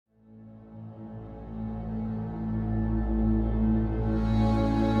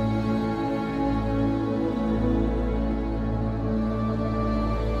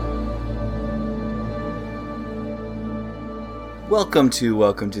Welcome to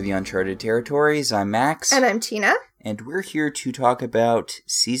the Uncharted Territories. I'm Max. And I'm Tina. And we're here to talk about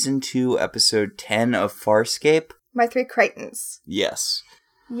Season 2, Episode 10 of Farscape. My Three Cretins. Yes.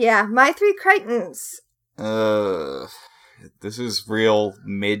 Yeah, My Three Cretins. This is real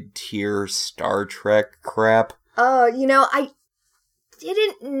mid-tier Star Trek crap. I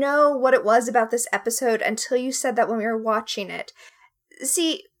didn't know what it was about this episode until you said that when we were watching it.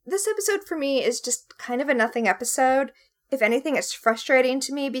 See, this episode for me is just kind of a nothing episode. If anything, it's frustrating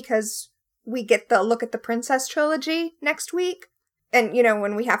to me because we get the Look at the Princess trilogy next week. And,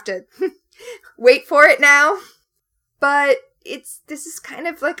 when we have to wait for it now. But this is kind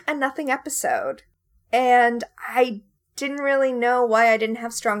of like a nothing episode. And I didn't really know why I didn't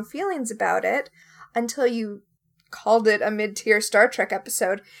have strong feelings about it until you called it a mid-tier Star Trek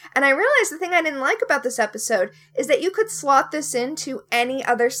episode. And I realized the thing I didn't like about this episode is that you could slot this into any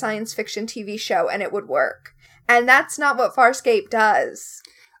other science fiction TV show and it would work. And that's not what Farscape does.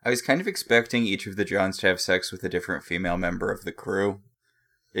 I was kind of expecting each of the Johns to have sex with a different female member of the crew.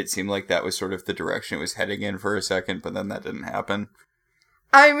 It seemed like that was sort of the direction it was heading in for a second, but then that didn't happen.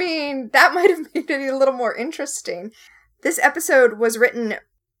 I mean, that might have made it a little more interesting. This episode was written...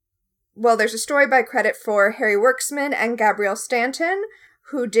 Well, there's a story by credit for Harry Worksman and Gabrielle Stanton,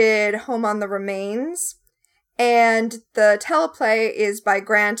 who did Home on the Remains. And the teleplay is by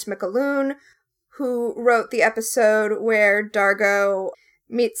Grant McAloon, who wrote the episode where Dargo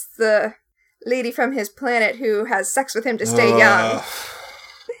meets the lady from his planet who has sex with him to stay young.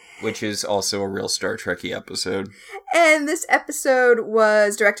 Which is also a real Star Trek-y episode. And this episode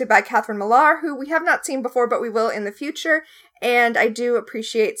was directed by Catherine Millar, who we have not seen before, but we will in the future. And I do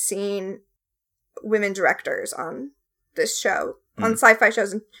appreciate seeing women directors on this show, on sci-fi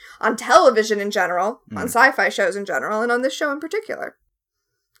shows, and on television in general, on sci-fi shows in general, and on this show in particular.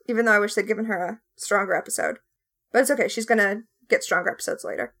 Even though I wish they'd given her a stronger episode. But it's okay, she's gonna get stronger episodes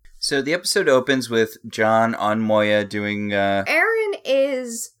later. So the episode opens with John on Moya doing... Erin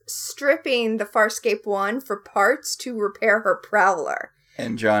is stripping the Farscape 1 for parts to repair her Prowler.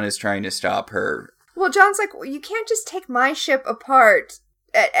 And John is trying to stop her. Well, John's like, well, you can't just take my ship apart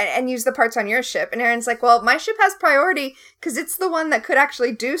and use the parts on your ship. And Erin's like, well, my ship has priority because it's the one that could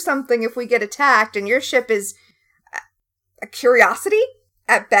actually do something if we get attacked. And your ship is a curiosity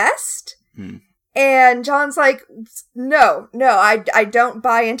at best. And John's like, no, I don't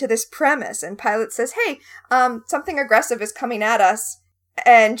buy into this premise. And Pilot says, hey, something aggressive is coming at us.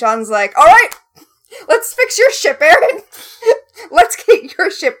 And John's like, all right, let's fix your ship, Erin. Let's get your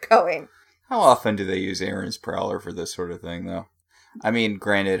ship going. How often do they use Erin's Prowler for this sort of thing, though? I mean,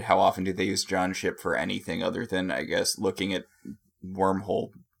 granted, how often do they use John's ship for anything other than, I guess, looking at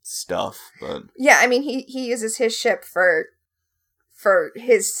wormhole stuff? But yeah, I mean, he uses his ship for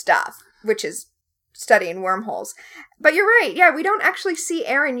his stuff, which is studying wormholes. But you're right, yeah, we don't actually see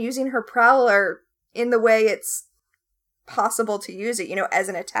Erin using her Prowler in the way it's possible to use it, as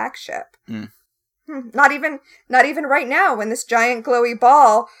an attack ship. Not even right now, when this giant glowy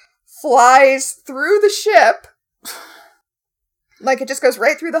ball flies through the ship. Like, it just goes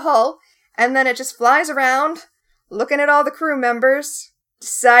right through the hull, and then it just flies around, looking at all the crew members,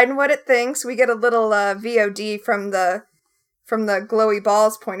 deciding what it thinks. We get a little VOD from the glowy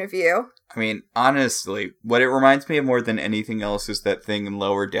ball's point of view. I mean, honestly, what it reminds me of more than anything else is that thing in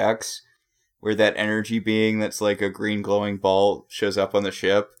Lower Decks, where that energy being that's like a green glowing ball shows up on the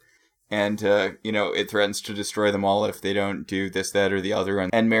ship, and, it threatens to destroy them all if they don't do this, that, or the other,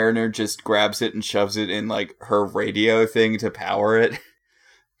 and Mariner just grabs it and shoves it in, like, her radio thing to power it.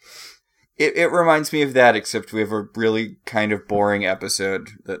 It reminds me of that, except we have a really kind of boring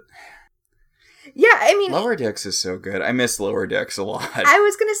episode that... Yeah, I mean... Lower Decks is so good. I miss Lower Decks a lot. I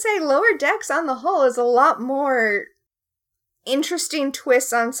was gonna say, Lower Decks on the whole is a lot more interesting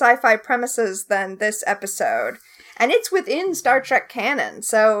twists on sci-fi premises than this episode. And it's within Star Trek canon,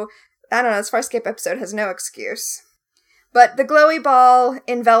 so... I don't know, this Farscape episode has no excuse. But the glowy ball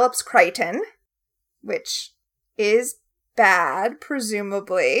envelops Crichton, which is bad,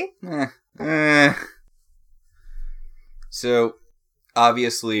 presumably. So,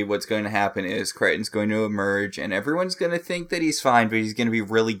 obviously, what's going to happen is Crichton's going to emerge, and everyone's going to think that he's fine, but he's going to be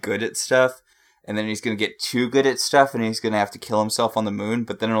really good at stuff, and then he's going to get too good at stuff, and he's going to have to kill himself on the moon,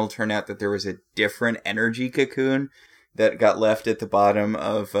 but then it'll turn out that there was a different energy cocoon that got left at the bottom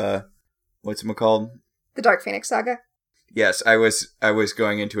of, what's it called? The Dark Phoenix Saga. Yes, I was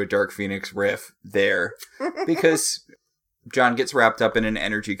going into a Dark Phoenix riff there. Because John gets wrapped up in an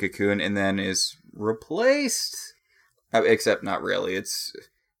energy cocoon and then is replaced. Except not really. It's...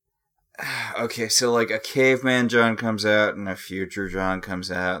 Okay, so like a caveman John comes out and a future John comes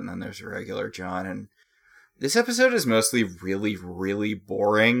out and then there's a regular John and This episode is mostly really, really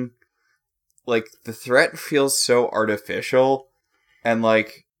boring. Like, the threat feels so artificial, and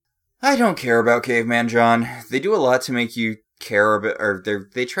like, I don't care about Caveman John. They do a lot to make you care about, or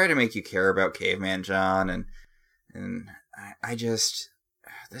they try to make you care about Caveman John, and I just,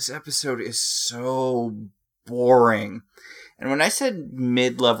 this episode is so boring. And when I said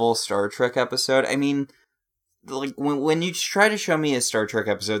mid-level Star Trek episode, I mean, like, when you try to show me a Star Trek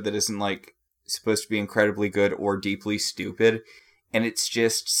episode that isn't, like, supposed to be incredibly good or deeply stupid, and it's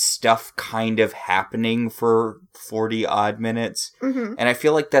just stuff kind of happening for 40-odd minutes. Mm-hmm. And I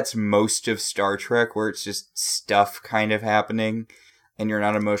feel like that's most of Star Trek, where it's just stuff kind of happening, and you're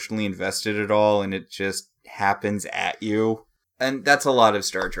not emotionally invested at all, and it just happens at you. And that's a lot of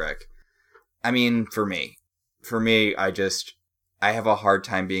Star Trek. I mean, for me, I have a hard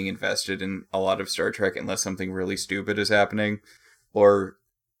time being invested in a lot of Star Trek unless something really stupid is happening. Or,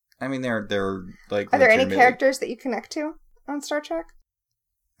 I mean, they're like... Are there any characters that you connect to on Star Trek?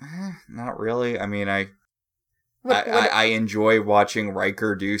 Not really. I mean, I enjoy watching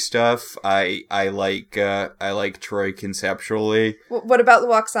Riker do stuff. I like Troy conceptually. What about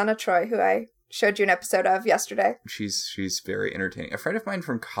Luoxana Troi, who I showed you an episode of yesterday? She's very entertaining. A friend of mine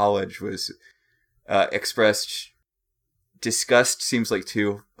from college was expressed disgust. Seems like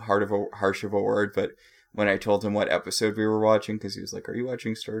too harsh of a word, but when I told him what episode we were watching, because he was like, "Are you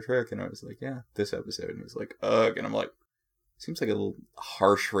watching Star Trek?" and I was like, "Yeah, this episode." And he was like, "Ugh," and I'm like, seems like a little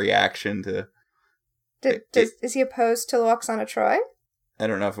harsh reaction to... Is he opposed to Luoxana Troi? I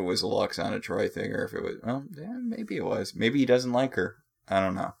don't know if it was a Luoxana Troi thing or if it was... Well, yeah, maybe it was. Maybe he doesn't like her. I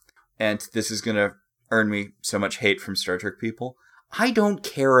don't know. And this is going to earn me so much hate from Star Trek people. I don't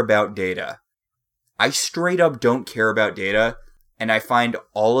care about Data. I straight up don't care about Data, and I find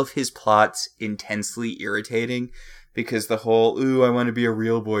all of his plots intensely irritating because the whole, ooh, I want to be a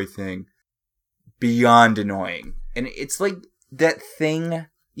real boy thing, beyond annoying. And it's like that thing,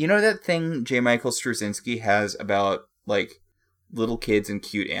 you know that thing J. Michael Straczynski has about, like, little kids and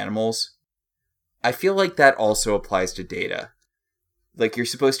cute animals? I feel like that also applies to Data. Like, you're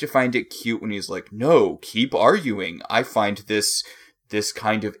supposed to find it cute when he's like, no, keep arguing. I find this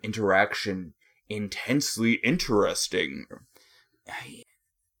kind of interaction intensely interesting.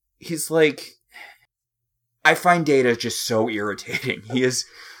 He's like... I find Data just so irritating. He is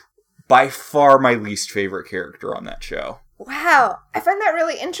by far my least favorite character on that show. Wow. I find that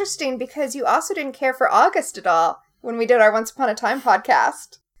really interesting because you also didn't care for August at all when we did our Once Upon a Time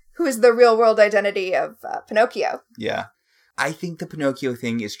podcast, who is the real-world identity of Pinocchio. Yeah. I think the Pinocchio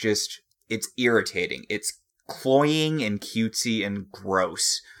thing is just, it's irritating. It's cloying and cutesy and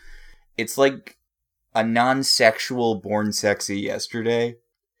gross. It's like a non-sexual Born Sexy Yesterday.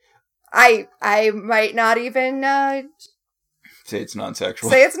 I might not even say it's non-sexual.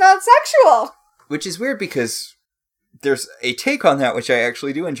 Say it's non-sexual. Which is weird because there's a take on that which I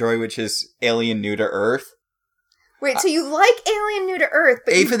actually do enjoy, which is Alien New to Earth. Wait, so you like Alien New to Earth,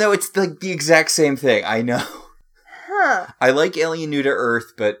 but even though it's the exact same thing, I know. Huh. I like Alien New to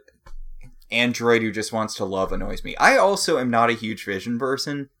Earth, but Android who just wants to love annoys me. I also am not a huge Vision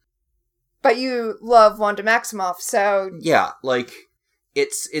person. But you love Wanda Maximoff, so... Yeah, like,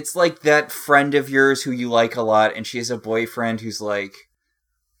 it's like that friend of yours who you like a lot, and she has a boyfriend who's like,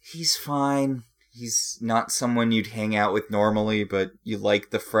 he's fine. He's not someone you'd hang out with normally, but you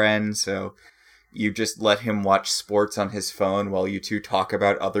like the friend, so you just let him watch sports on his phone while you two talk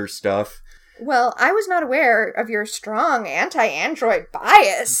about other stuff. Well, I was not aware of your strong anti-android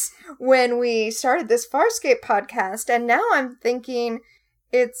bias when we started this Farscape podcast, and now I'm thinking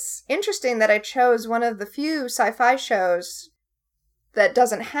it's interesting that I chose one of the few sci-fi shows that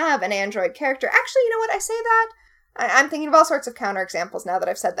doesn't have an android character. Actually, you know what? I say that. I'm thinking of all sorts of counterexamples now that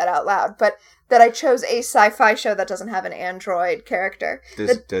I've said that out loud, but that I chose a sci-fi show that doesn't have an android character.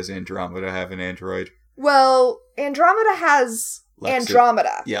 Does Andromeda have an android? Well, Andromeda has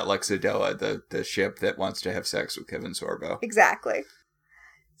Andromeda. Yeah, Lexadoa, the ship that wants to have sex with Kevin Sorbo. Exactly.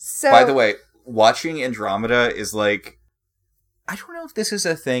 So, by the way, watching Andromeda is like... I don't know if this is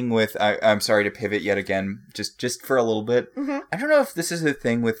a thing with... I'm sorry to pivot yet again, just for a little bit. Mm-hmm. I don't know if this is a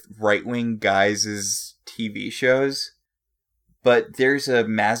thing with right-wing guys' TV shows, but there's a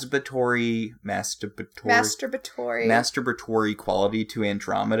masturbatory quality to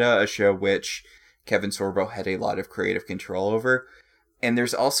Andromeda, a show which Kevin Sorbo had a lot of creative control over. And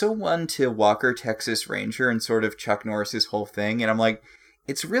there's also one to Walker, Texas Ranger, and sort of Chuck Norris's whole thing. And I'm like,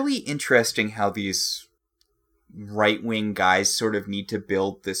 it's really interesting how these right-wing guys sort of need to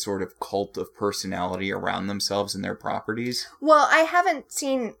build this sort of cult of personality around themselves and their properties. Well, I haven't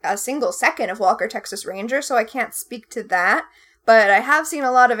seen a single second of Walker, Texas Ranger, so I can't speak to that. but I have seen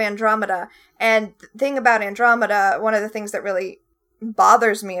a lot of Andromeda, and the thing about Andromeda, one of the things that really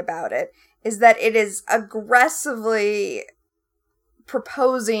bothers me about it, is that it is aggressively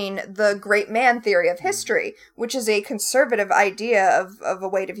proposing the great man theory of history, which is a conservative idea of a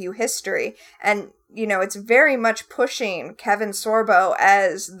way to view history. And, you know, it's very much pushing Kevin Sorbo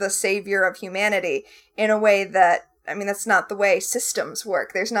as the savior of humanity in a way that, I mean, that's not the way systems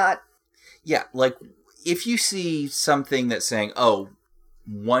work. There's not... Yeah, like, if you see something that's saying, oh,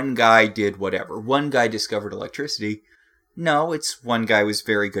 one guy did whatever, one guy discovered electricity, no, it's one guy was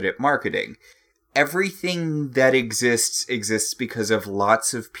very good at marketing. Everything that exists because of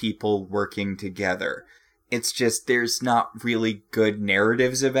lots of people working together. It's just, there's not really good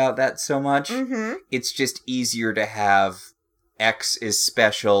narratives about that so much. Mm-hmm. It's just easier to have X is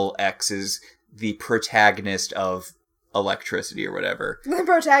special, X is the protagonist of electricity or whatever. The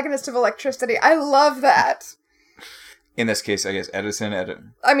protagonist of electricity. I love that. In this case, I guess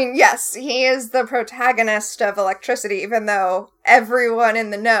Edison. I mean, yes, he is the protagonist of electricity, even though everyone in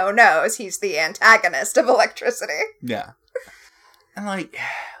the know knows he's the antagonist of electricity. Yeah. And, like,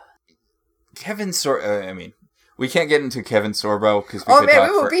 Kevin Sorbo, I mean, we can't get into Kevin Sorbo, because we could talk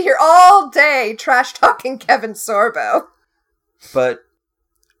we will be here all day trash-talking Kevin Sorbo. But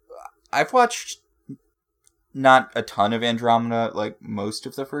I've watched not a ton of Andromeda, like, most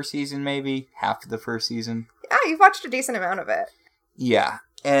of the first season, maybe, half of the first season. Ah, you've watched a decent amount of it. Yeah,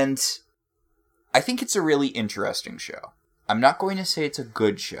 and I think it's a really interesting show. I'm not going to say it's a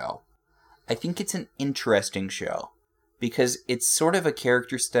good show. I think it's an interesting show. Because it's sort of a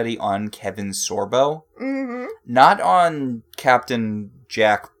character study on Kevin Sorbo. Mm-hmm. Not on Captain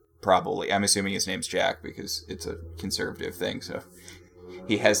Jack, probably. I'm assuming his name's Jack, because it's a conservative thing, so...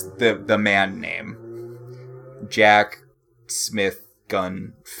 He has the man name. Jack Smith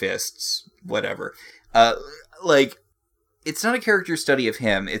Gun Fists, whatever. Like, it's not a character study of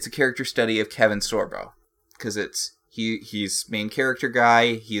him, it's a character study of Kevin Sorbo. Because he's main character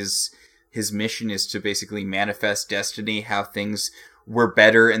guy, his mission is to basically manifest destiny, how things were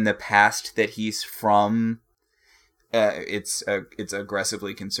better in the past that he's from. It's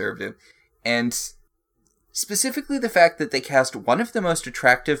aggressively conservative. And specifically the fact that they cast one of the most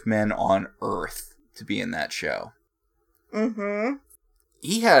attractive men on Earth to be in that show. Mm-hmm.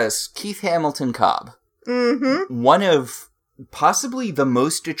 He has Keith Hamilton Cobb. Mm-hmm. One of possibly the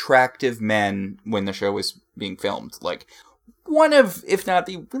most attractive men when the show was being filmed. Like, one of, if not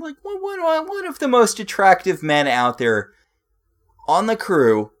the, like, one of the most attractive men out there on the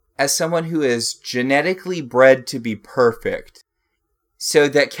crew as someone who is genetically bred to be perfect so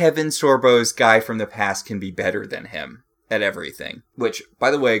that Kevin Sorbo's guy from the past can be better than him at everything. Which, by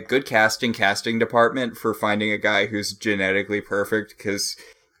the way, good casting department for finding a guy who's genetically perfect, because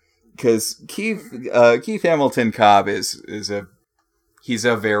Keith Hamilton Cobb is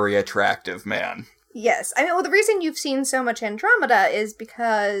a very attractive man. Yes. I mean, well, the reason you've seen so much Andromeda is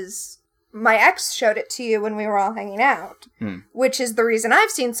because my ex showed it to you when we were all hanging out, which is the reason I've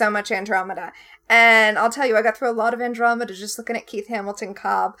seen so much Andromeda. And I'll tell you, I got through a lot of Andromeda just looking at Keith Hamilton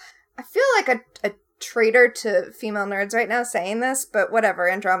Cobb. I feel like a traitor to female nerds right now saying this, but whatever,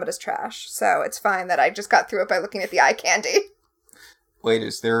 Andromeda's trash. So it's fine that I just got through it by looking at the eye candy. Wait,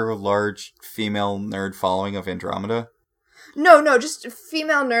 is there a large female nerd following of Andromeda? No, just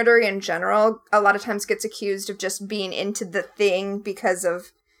female nerdery in general a lot of times gets accused of just being into the thing because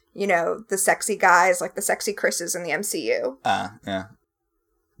of, you know, the sexy guys, like the sexy Chris's in the MCU. Yeah.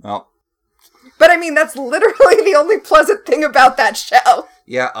 Well. But I mean, that's literally the only pleasant thing about that show.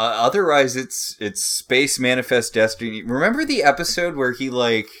 Yeah, otherwise it's Space Manifest Destiny. Remember the episode where he,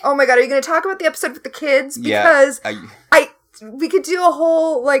 like... Oh my god, are you going to talk about the episode with the kids? Because we could do a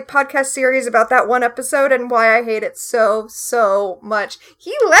whole, like, podcast series about that one episode and why I hate it so much.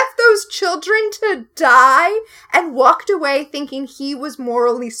 He left those children to die and walked away thinking he was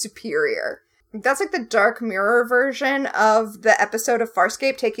morally superior. That's like the Dark Mirror version of the episode of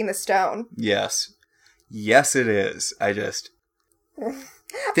Farscape taking the stone. Yes. Yes, it is. I just... All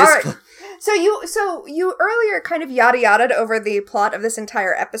right. So you earlier kind of yada-yada'd over the plot of this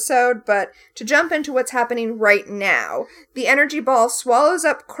entire episode, but to jump into what's happening right now, the energy ball swallows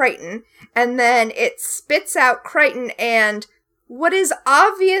up Crichton, and then it spits out Crichton and what is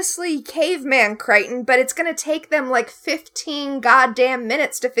obviously caveman Crichton, but it's going to take them like 15 goddamn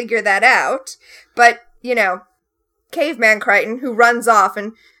minutes to figure that out. But, you know, caveman Crichton, who runs off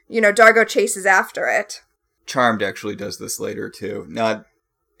and, you know, Dargo chases after it. Charmed actually does this later, too. Not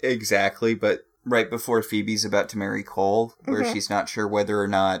exactly, but right before Phoebe's about to marry Cole, where she's not sure whether or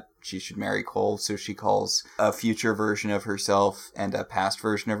not she should marry Cole, so she calls a future version of herself and a past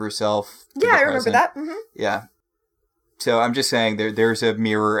version of herself. Yeah, I remember that. Mm-hmm. Yeah. So I'm just saying there's a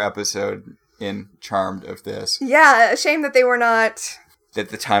mirror episode in Charmed of this. Yeah, a shame that they were not... That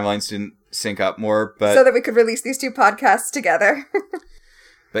the timelines didn't sync up more, but... So that we could release these 2 podcasts together.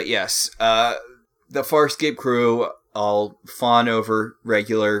 But yes, the Farscape crew all fawn over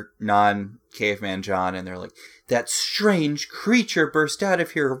regular non-caveman John, and they're like, that strange creature burst out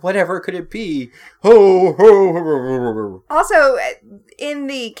of here. Whatever could it be? Ho, ho, ho, ho, ho. Also, in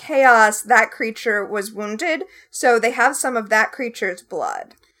the chaos, that creature was wounded, so they have some of that creature's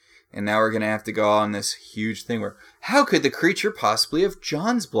blood. And now we're going to have to go on this huge thing where, how could the creature possibly have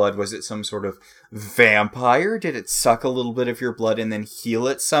John's blood? Was it some sort of vampire? Did it suck a little bit of your blood and then heal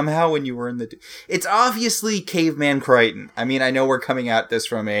it somehow when you were in the... It's obviously Caveman Crichton. I mean, I know we're coming at this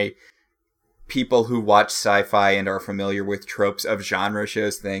from a people who watch sci-fi and are familiar with tropes of genre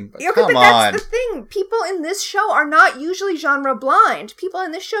shows thing, but yeah, come but on. That's the thing. People in this show are not usually genre blind. People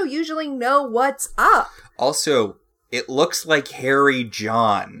in this show usually know what's up. Also, it looks like Harry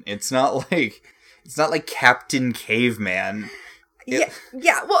John. It's not like Captain Caveman. Yeah.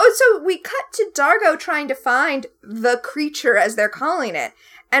 Well, so we cut to Dargo trying to find the creature, as they're calling it.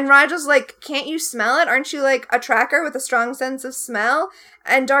 And Rigel's like, can't you smell it? Aren't you, like, a tracker with a strong sense of smell?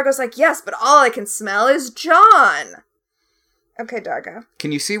 And Dargo's like, yes, but all I can smell is John. Okay, Dargo.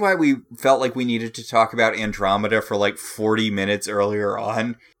 Can you see why we felt like we needed to talk about Andromeda for, like, 40 minutes earlier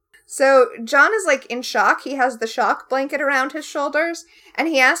on? So John is, like, in shock. He has the shock blanket around his shoulders. And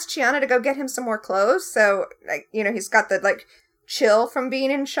he asked Chiana to go get him some more clothes. So, like, you know, he's got the, like, chill from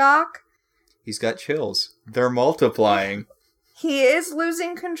being in shock. He's got chills. They're multiplying. He is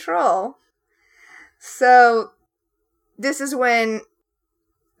losing control. So, this is when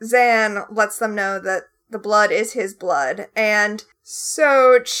Zan lets them know that the blood is his blood. And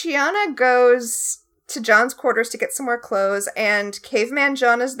so Chiana goes to John's quarters to get some more clothes, and Caveman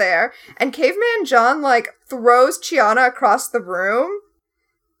John is there. And Caveman John, like, throws Chiana across the room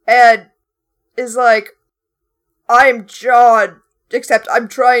and is like, I'm John, except I'm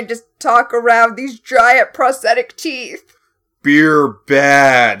trying to talk around these giant prosthetic teeth. Beer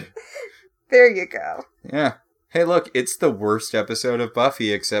bad. There you go. Yeah. Hey, look, it's the worst episode of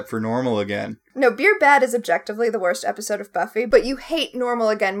Buffy except for Normal Again. No, Beer Bad is objectively the worst episode of Buffy, but you hate Normal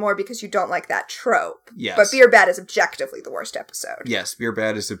Again more because you don't like that trope. Yes. But Beer Bad is objectively the worst episode. Yes, Beer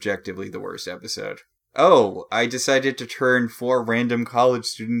Bad is objectively the worst episode. Oh, I decided to turn 4 random college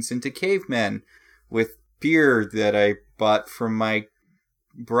students into cavemen with beer that I bought from my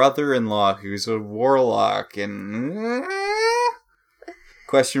brother-in-law who's a warlock and...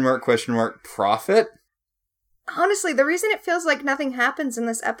 Question mark, profit? Honestly, the reason it feels like nothing happens in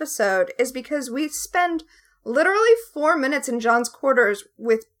this episode is because we spend literally 4 minutes in John's quarters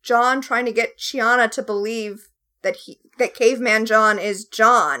with John trying to get Chiana to believe that Caveman John is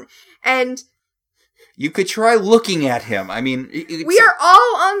John. And you could try looking at him. I mean... we are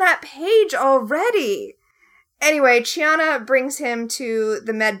all on that page already. Anyway, Chiana brings him to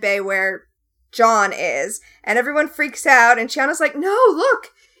the med bay where John is, and everyone freaks out, and Chiana's like, no, look,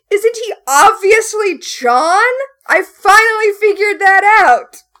 isn't he obviously John? I finally figured that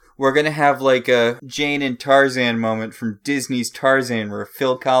out. We're gonna have like a Jane and Tarzan moment from Disney's Tarzan where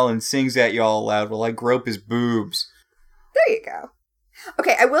Phil Collins sings at you all loud while I grope his boobs. There you go.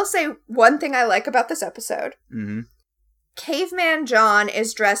 Okay, I will say one thing I like about this episode. Mm-hmm. Caveman John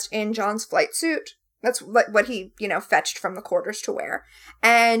is dressed in John's flight suit. That's what he, fetched from the quarters to wear.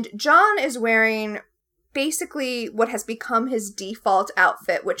 And John is wearing basically what has become his default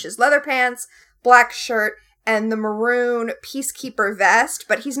outfit, which is leather pants, black shirt, and the maroon peacekeeper vest.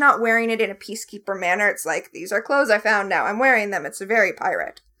 But he's not wearing it in a peacekeeper manner. It's like, these are clothes I found now. I'm wearing them. It's very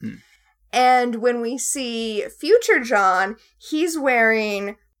pirate. Hmm. And when we see future John, he's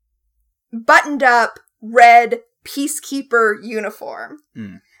wearing buttoned up red peacekeeper uniform.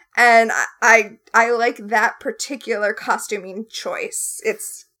 Hmm. And I like that particular costuming choice.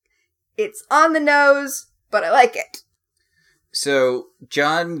 It's on the nose, but I like it. So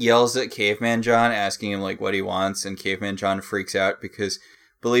John yells at Caveman John, asking him like what he wants, and Caveman John freaks out because,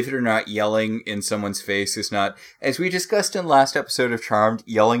 believe it or not, yelling in someone's face is not, as we discussed in last episode of Charmed,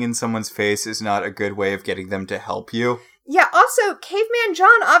 yelling in someone's face is not a good way of getting them to help you. Yeah, also, Caveman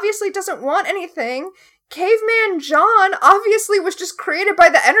John obviously doesn't want anything. Caveman John obviously was just created by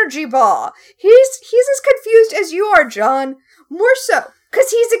the energy ball. He's as confused as you are, John. More so, because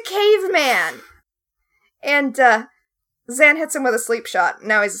he's a caveman. And, Zan hits him with a sleep shot.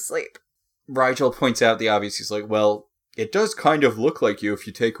 Now he's asleep. Rigel points out the obvious. He's like, well, it does kind of look like you if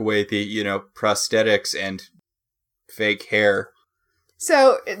you take away the, prosthetics and fake hair.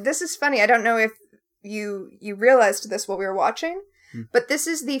 So, this is funny. I don't know if you realized this while we were watching, but this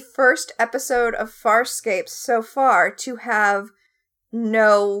is the first episode of Farscape so far to have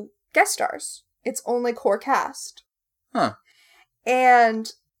no guest stars. It's only core cast. Huh.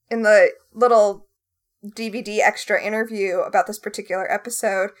 And in the little DVD extra interview about this particular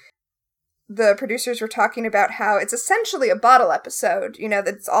episode, the producers were talking about how it's essentially a bottle episode, you know,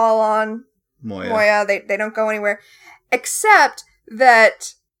 that's all on Moya. They don't go anywhere. Except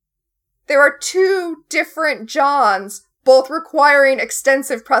that there are two different Johns, both requiring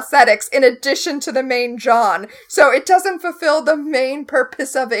extensive prosthetics in addition to the main John. So it doesn't fulfill the main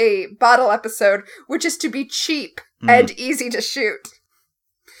purpose of a bottle episode, which is to be cheap and easy to shoot.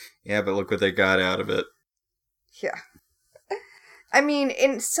 Yeah, but look what they got out of it. Yeah. I mean,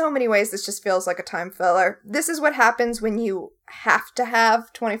 in so many ways, this just feels like a time filler. This is what happens when you have to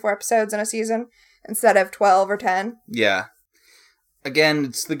have 24 episodes in a season instead of 12 or 10. Yeah. Again,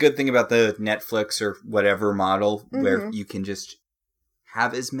 it's the good thing about the Netflix or whatever model where you can just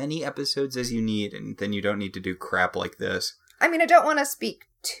have as many episodes as you need, and then you don't need to do crap like this. I mean, I don't want to speak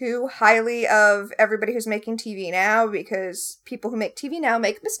too highly of everybody who's making TV now, because people who make TV now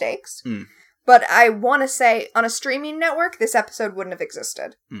make mistakes. But I want to say, on a streaming network, this episode wouldn't have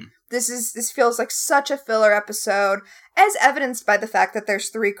existed. This feels like such a filler episode, as evidenced by the fact that there's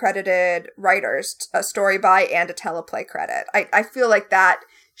 3 credited writers, a story by and a teleplay credit. I feel like that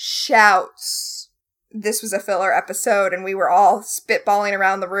shouts this was a filler episode, and we were all spitballing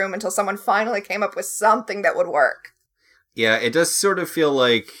around the room until someone finally came up with something that would work. Yeah, it does sort of feel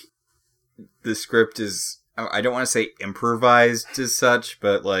like the script is, I don't want to say improvised as such,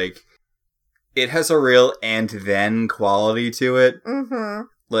 but like, it has a real and then quality to it.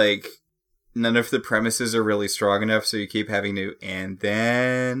 Like, none of the premises are really strong enough, so you keep having to, and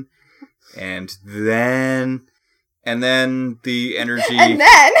then the energy,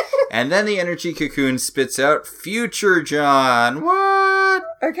 and then the energy cocoon spits out Future John. What?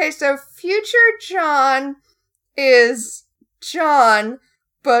 Okay, so Future John is John,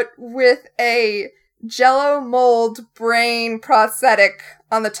 but with a Jell-O mold brain prosthetic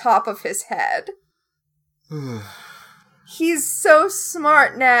on the top of his head. He's so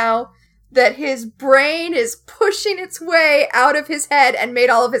smart now that his brain is pushing its way out of his head and made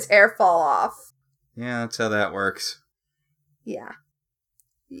all of his hair fall off. Yeah, that's how that works. Yeah.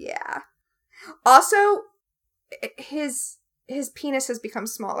 Also, his penis has become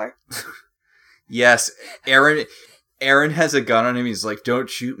smaller. Yes, Aaron has a gun on him. He's like, "Don't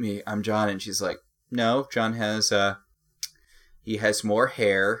shoot me, I'm John." And she's like, "No, John has he has more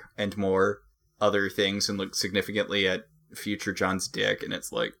hair and more other things," and looks significantly at Future John's dick, and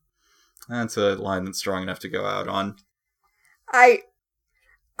it's like, that's a line that's strong enough to go out on. I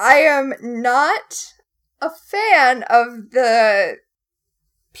am not a fan of the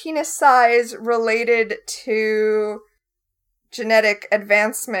penis size related to genetic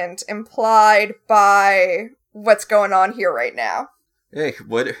advancement implied by what's going on here right now. Hey,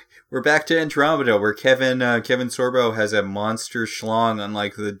 what? We're back to Andromeda, where Kevin Sorbo has a monster schlong,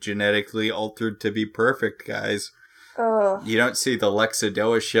 unlike the genetically altered to be perfect guys. Oh. You don't see the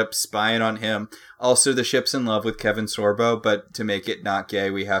Lexadoa ship spying on him. Also, the ship's in love with Kevin Sorbo, but to make it not gay,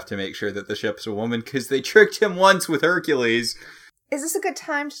 we have to make sure that the ship's a woman, because they tricked him once with Hercules. Is this a good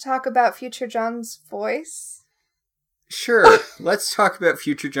time to talk about Future John's voice? Sure, let's talk about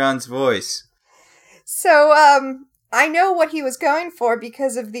Future John's voice. So, I know what he was going for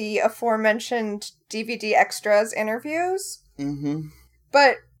because of the aforementioned DVD extras interviews.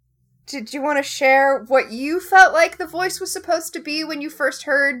 But did you want to share what you felt like the voice was supposed to be when you first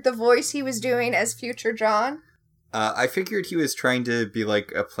heard the voice he was doing as Future John? I figured he was trying to be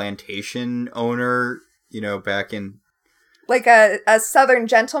like a plantation owner, you know, back in... Like a southern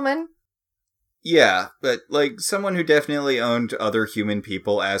gentleman? Yeah, but like someone who definitely owned other human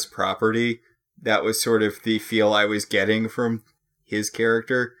people as property. That was sort of the feel I was getting from his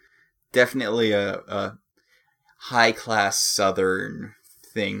character. Definitely a high-class southern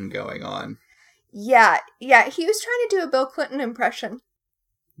thing going on. Yeah, he was trying to do a Bill Clinton impression.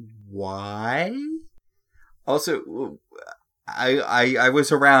 Why? Also, I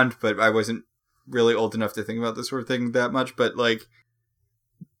was around, but I wasn't really old enough to think about this sort of thing that much, but like,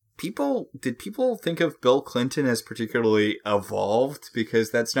 did people think of Bill Clinton as particularly evolved? Because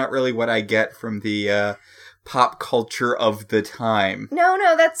that's not really what I get from the pop culture of the time. No,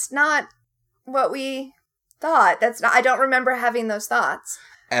 that's not what we thought. I don't remember having those thoughts.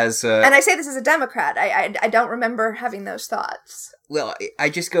 And I say this as a Democrat. I don't remember having those thoughts. Well,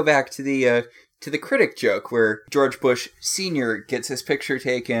 I just go back to the critic joke where George Bush Sr. gets his picture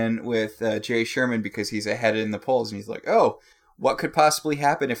taken with Jay Sherman because he's ahead in the polls, and he's like, "Oh, what could possibly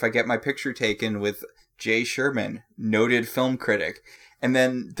happen if I get my picture taken with Jay Sherman, noted film critic. And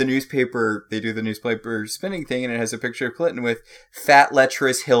then they do the newspaper spinning thing, and it has a picture of Clinton with fat,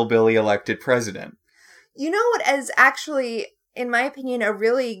 lecherous, hillbilly elected president. You know what is actually, in my opinion, a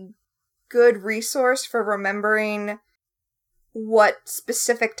really good resource for remembering what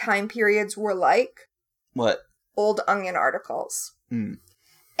specific time periods were like? What? Old Onion articles. Mm.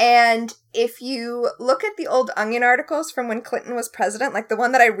 And if you look at the Old Onion articles from when Clinton was president, like the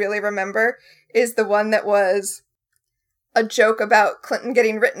one that I really remember is the one that was a joke about Clinton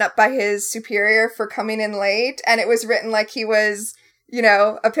getting written up by his superior for coming in late, and it was written like he was,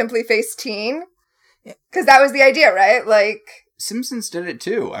 a pimply-faced teen. Because that was the idea, right? Like, Simpsons did it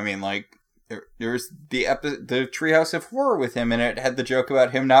too. I mean, like, there's the Treehouse of Horror with him, and it had the joke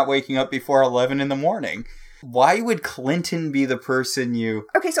about him not waking up before 11 in the morning. Why would Clinton be the person you...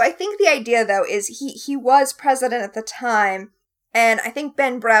 Okay, so I think the idea, though, is he was president at the time, and I think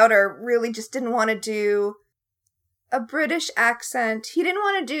Ben Browder really just didn't want to do a British accent. He didn't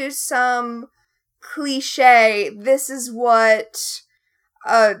want to do some cliche, this is what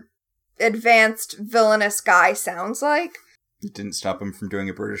a advanced villainous guy sounds like. It didn't stop him from doing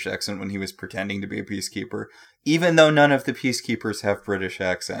a British accent when he was pretending to be a peacekeeper, even though none of the peacekeepers have British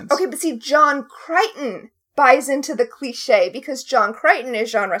accents. Okay, but see, John Crichton buys into the cliche because John Crichton is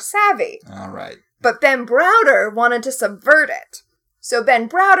genre savvy. All right. But Ben Browder wanted to subvert it. So Ben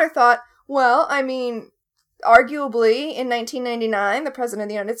Browder thought, well, I mean, arguably, in 1999, the President of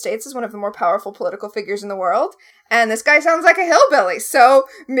the United States is one of the more powerful political figures in the world, and this guy sounds like a hillbilly, so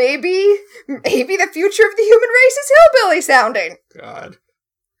maybe the future of the human race is hillbilly sounding. God.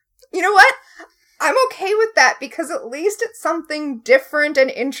 You know what? I'm okay with that, because at least it's something different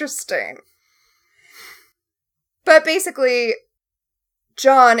and interesting. But basically,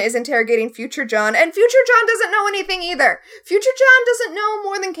 John is interrogating Future John, and Future John doesn't know anything either. Future John doesn't know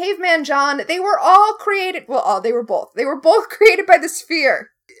more than Caveman John. They were all created, they were both. They were both created by the Sphere.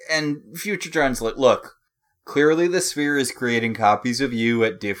 And Future John's like, look, clearly the Sphere is creating copies of you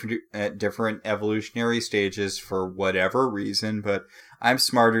at different evolutionary stages for whatever reason, but I'm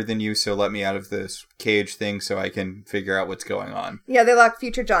smarter than you, so let me out of this cage thing so I can figure out what's going on. Yeah, they locked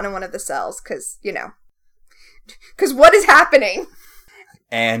Future John in one of the cells, because, because what is happening?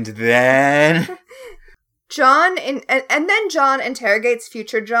 And then... John, and then John interrogates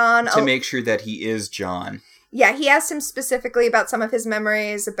Future John. To make sure that he is John. Yeah, he asked him specifically about some of his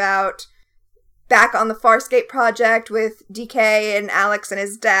memories about back on the Farscape project with DK and Alex and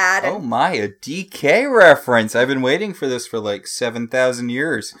his dad. Oh my, a DK reference! I've been waiting for this for like 7,000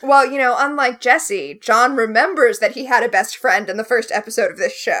 years. Well, unlike Jesse, John remembers that he had a best friend in the first episode of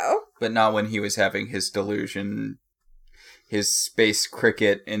this show. But not when he was having his delusion... his space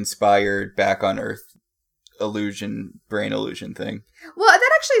cricket-inspired back on Earth brain illusion thing. Well,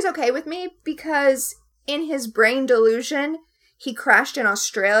 that actually is okay with me, because in his brain delusion, he crashed in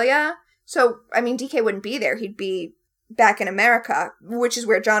Australia. So, DK wouldn't be there. He'd be back in America, which is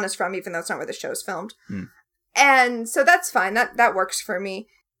where John is from, even though it's not where the show's filmed. And so that's fine. That works for me,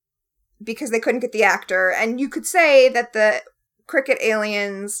 because they couldn't get the actor. And you could say that the cricket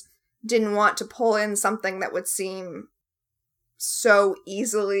aliens didn't want to pull in something that would seem...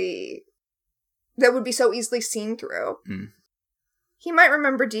 that would be so easily seen through. He might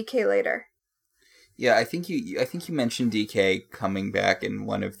remember DK later. Yeah, I think you mentioned DK coming back in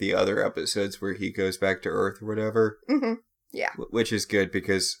one of the other episodes where he goes back to Earth or whatever. Mm-hmm. Yeah. Which is good,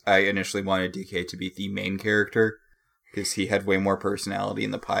 because I initially wanted DK to be the main character, because he had way more personality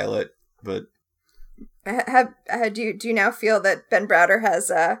in the pilot, but... Do you now feel that Ben Browder has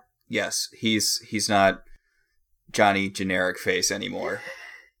a... Yes, he's not Johnny generic face anymore.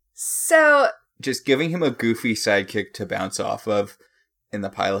 So... Just giving him a goofy sidekick to bounce off of in the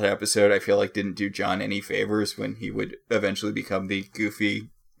pilot episode, I feel like didn't do John any favors when he would eventually become the goofy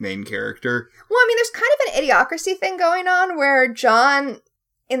main character. Well, there's kind of an idiocracy thing going on where John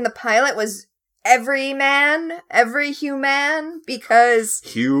in the pilot was every human, because...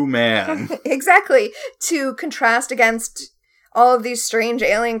 Human. Exactly. To contrast against all of these strange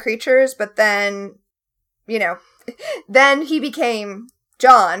alien creatures, but then, then he became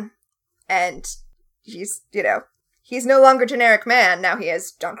John, and he's no longer generic man, now he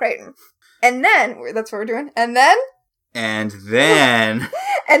is John Crichton. And then, that's what we're doing, and then... And then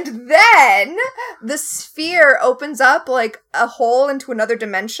the Sphere opens up like a hole into another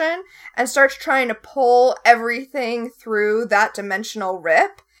dimension and starts trying to pull everything through that dimensional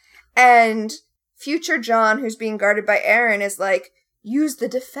rip. And Future John, who's being guarded by Aaron, is like, use the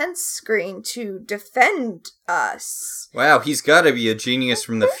defense screen to defend us. Wow, he's gotta be a genius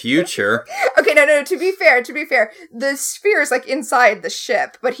from the future. Okay, no, to be fair, the Sphere is like inside the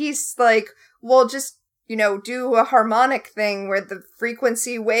ship, but he's like, well, just do a harmonic thing where the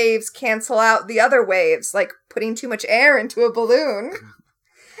frequency waves cancel out the other waves, like putting too much air into a balloon.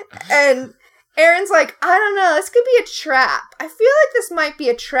 And Aaron's like, I don't know, this could be a trap. I feel like this might be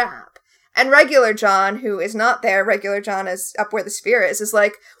a trap. And Regular John, who is not there, Regular John is up where the sphere is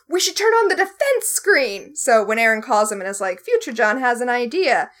like, we should turn on the defense screen. So when Aaron calls him and is like, Future John has an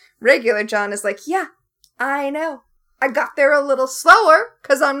idea, Regular John is like, yeah, I know. I got there a little slower,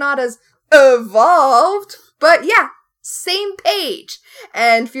 because I'm not as evolved. But yeah, same page.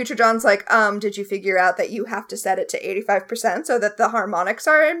 And Future John's like, did you figure out that you have to set it to 85% so that the harmonics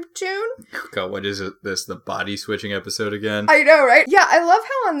are in tune? God, what is it? The body switching episode again? I know, right? Yeah, I love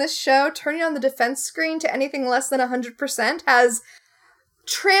how on this show, turning on the defense screen to anything less than 100% has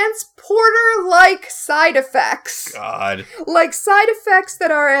transporter-like side effects. God. Like side effects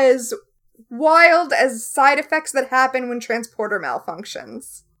that are as wild as side effects that happen when transporter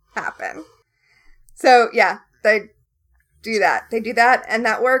malfunctions happen. So, yeah, they do that. They do that, and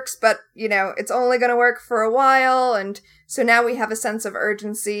that works, but, it's only going to work for a while, and so now we have a sense of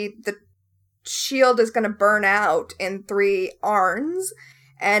urgency. The shield is going to burn out in 3 arns,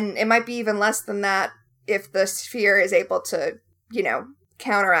 and it might be even less than that if the sphere is able to,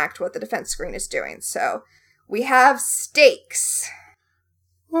 counteract what the defense screen is doing. So, we have stakes.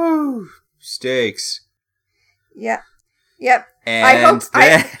 Woo! Stakes. Yep. Yep. And I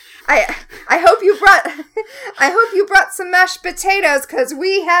hope you brought some mashed potatoes, because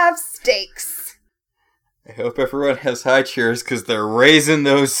we have steaks. I hope everyone has high chairs, because they're raising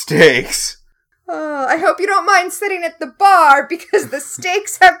those steaks. I hope you don't mind sitting at the bar, because the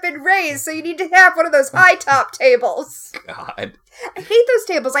stakes have been raised, so you need to have one of those high top tables. God. I hate those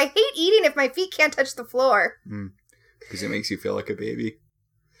tables. I hate eating if my feet can't touch the floor. Because it makes you feel like a baby.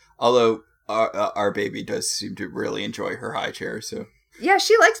 Although, our baby does seem to really enjoy her high chair, so... Yeah,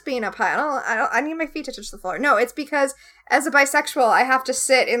 she likes being up high. I need my feet to touch the floor. No, it's because as a bisexual, I have to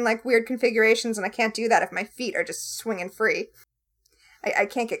sit in weird configurations, and I can't do that if my feet are just swinging free. I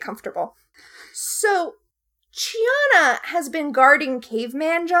can't get comfortable. So, Chiana has been guarding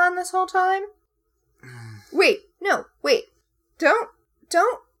Caveman John this whole time? Wait. Don't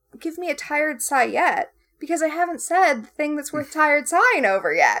give me a tired sigh yet, because I haven't said the thing that's worth tired sighing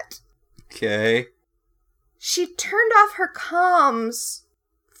over yet. Okay. She turned off her comms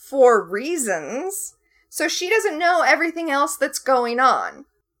for reasons, so she doesn't know everything else that's going on.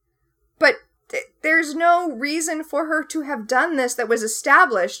 But there's no reason for her to have done this that was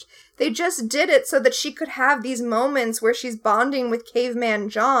established. They just did it so that she could have these moments where she's bonding with Caveman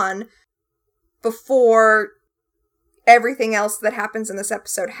John before everything else that happens in this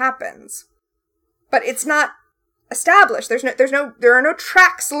episode happens. But it's not established. There are no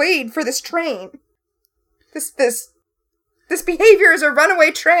tracks laid for this train. This behavior is a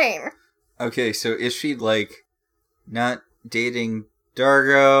runaway train. Okay, so is she, not dating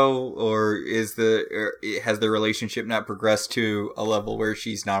Dargo, or has the relationship not progressed to a level where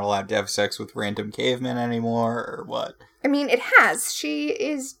she's not allowed to have sex with random cavemen anymore, or what? I mean, it has. She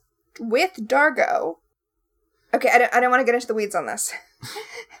is with Dargo. Okay, I don't want to get into the weeds on this.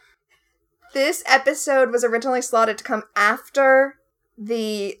 This episode was originally slotted to come after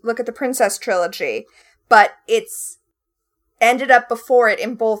the Look at the Princess trilogy, but it's ended up before it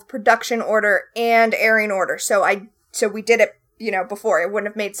in both production order and airing order. So we did it, before. It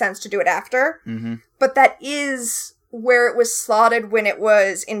wouldn't have made sense to do it after. Mm-hmm. But that is where it was slotted when it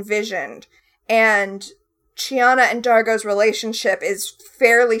was envisioned. And Chiana and Dargo's relationship is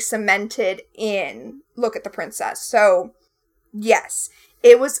fairly cemented in Look at the Princess. So, yes,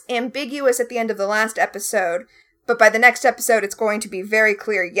 it was ambiguous at the end of the last episode, but by the next episode it's going to be very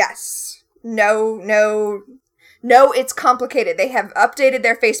clear, yes. No, it's complicated. They have updated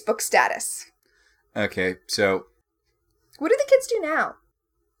their Facebook status. Okay, so... What do the kids do now?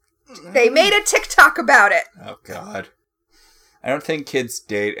 They made a TikTok about it. Oh, God. I don't think kids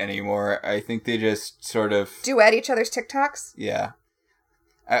date anymore. I think they just sort of... Duet each other's TikToks? Yeah.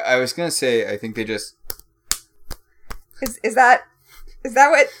 I was going to say, I think they just... Is that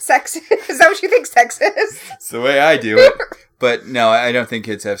what sex is? Is that what you think sex is? It's the way I do it. But no, I don't think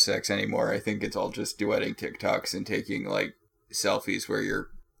kids have sex anymore. I think it's all just duetting TikToks and taking, selfies where you're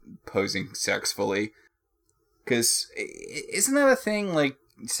posing sexfully. Because isn't that a thing,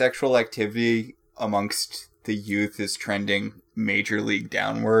 sexual activity amongst the youth is trending major league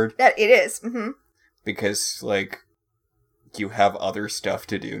downward? That it is. Mm-hmm. Because, you have other stuff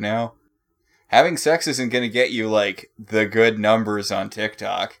to do now. Having sex isn't going to get you, the good numbers on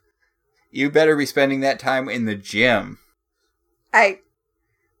TikTok. You better be spending that time in the gym. I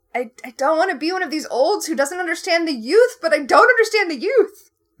don't want to be one of these olds who doesn't understand the youth, but I don't understand the youth.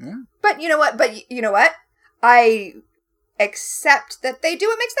 Yeah. But you know what? I accept that they do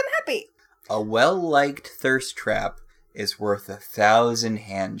what makes them happy. A well-liked thirst trap is worth 1,000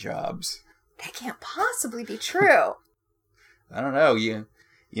 hand jobs. That can't possibly be true. I don't know. You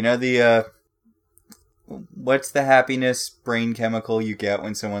know the what's the happiness brain chemical you get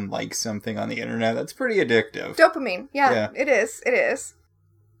when someone likes something on the internet? That's pretty addictive. Dopamine. Yeah. It is.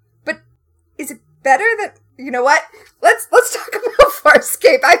 But is it better that, you know what? Let's talk about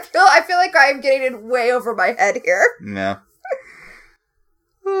Farscape. I feel like I'm getting it way over my head here. No.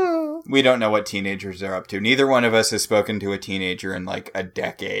 We don't know what teenagers are up to. Neither one of us has spoken to a teenager in like a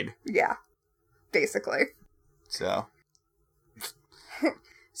decade. Yeah. Basically.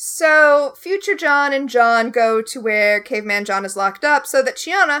 So, Future John and John go to where Caveman John is locked up so that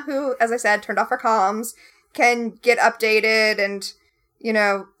Chiana, who, as I said, turned off her comms, can get updated and, you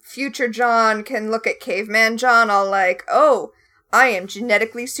know, Future John can look at Caveman John all like, oh, I am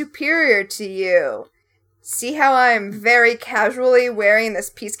genetically superior to you. See how I'm very casually wearing this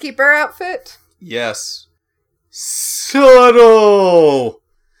Peacekeeper outfit? Yes. Subtle!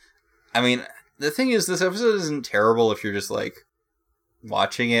 I mean, the thing is, this episode isn't terrible if you're just, like,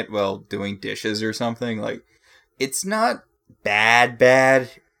 watching it while doing dishes or something. Like, it's not bad.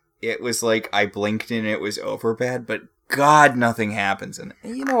 It was like, I blinked and it was over bad, but God, nothing happens in it.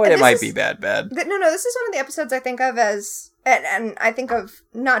 You know what? It might be bad. No, this is one of the episodes I think of as, and I think of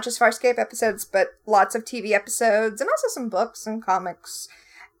not just Farscape episodes, but lots of TV episodes, and also some books and comics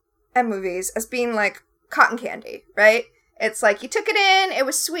and movies, as being like cotton candy, right? It's like, you took it in, it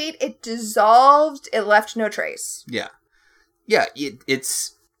was sweet, it dissolved, it left no trace. Yeah. Yeah,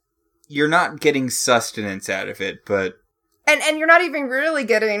 it's... You're not getting sustenance out of it, but... And you're not even really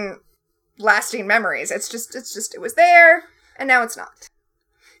getting lasting memories. It's just, it was there, and now it's not.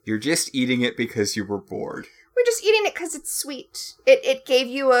 You're just eating it because you were bored. We're just eating it because it's sweet. It gave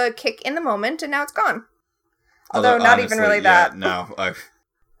you a kick in the moment, and now it's gone. Although not honestly, even really that. No.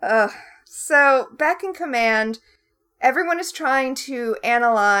 So, back in command, everyone is trying to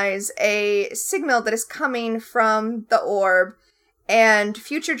analyze a signal that is coming from the orb, and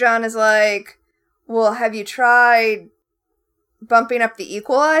Future John is like, well, have you tried bumping up the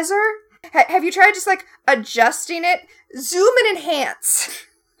equalizer? Have you tried just, like, adjusting it? Zoom and enhance.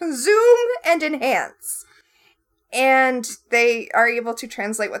 Zoom and enhance. And they are able to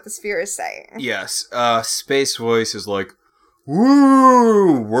translate what the sphere is saying. Yes. Space Voice is like,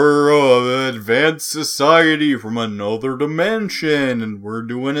 woo! We're an advanced society from another dimension, and we're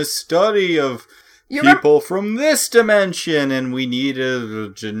doing a study of people from this dimension, and we need a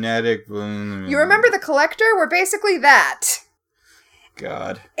genetic... You remember the Collector? We're basically that.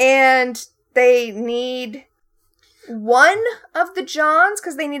 God. And they need one of the Johns,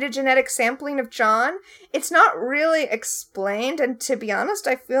 because they need a genetic sampling of John. It's not really explained, and to be honest,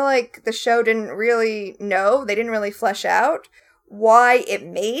 I feel like the show didn't really know, they didn't really flesh out why it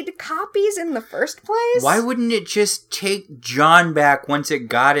made copies in the first place. Why wouldn't it just take John back once it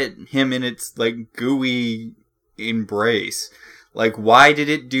got him in its, like, gooey embrace? Like, why did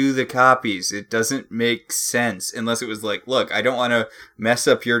it do the copies? It doesn't make sense. Unless it was like, look, I don't want to mess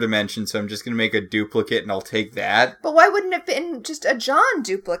up your dimension, so I'm just going to make a duplicate and I'll take that. But why wouldn't it have been just a John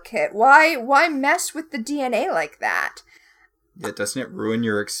duplicate? Why mess with the DNA like that? Yeah, doesn't it ruin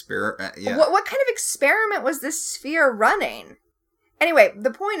your experiment? Yeah. What kind of experiment was this sphere running? Anyway,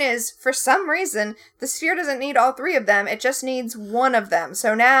 the point is, for some reason, the sphere doesn't need all three of them. It just needs one of them.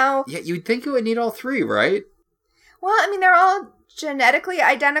 So now... Yeah, you'd think it would need all three, right? Well, I mean, they're all genetically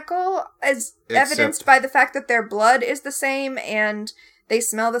identical, as evidenced by the fact that their blood is the same and they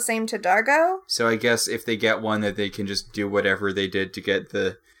smell the same to Dargo. So I guess if they get one, that they can just do whatever they did to get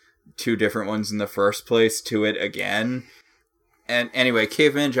the two different ones in the first place to it again. And anyway,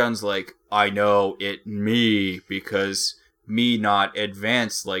 Caveman John's like, I know it me, because... me not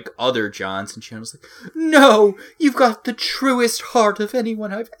advanced like other Johns. And Chiana's like, no, you've got the truest heart of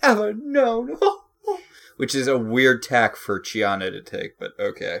anyone I've ever known. Which is a weird tack for Chiana to take, but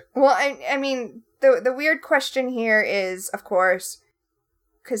okay. Well, I mean, the weird question here is, of course,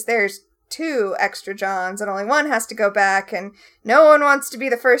 because there's two extra Johns and only one has to go back, and no one wants to be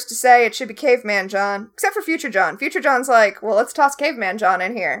the first to say it should be Caveman John, except for Future John. Future John's like, well, let's toss Caveman John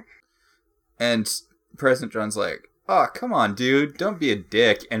in here. And Present John's like, oh, come on, dude, don't be a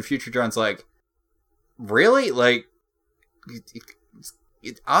dick. And Future John's like, really? Like,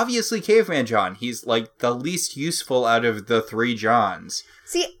 it's obviously Caveman John. He's, like, the least useful out of the three Johns.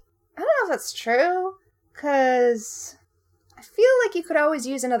 See, I don't know if that's true, because I feel like you could always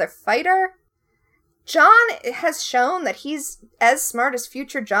use another fighter. John has shown that he's as smart as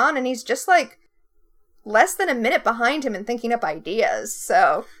Future John, and he's just, like, less than a minute behind him and thinking up ideas,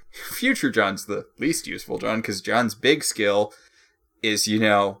 so... Future John's the least useful John, because John's big skill is,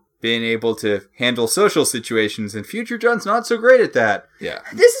 being able to handle social situations, and Future John's not so great at that. Yeah.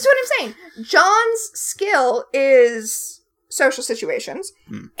 This is what I'm saying. John's skill is social situations,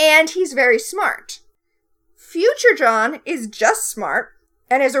 and he's very smart. Future John is just smart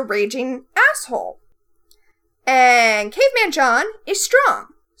and is a raging asshole. And Caveman John is strong.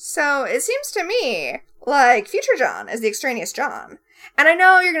 So it seems to me like Future John is the extraneous John. And I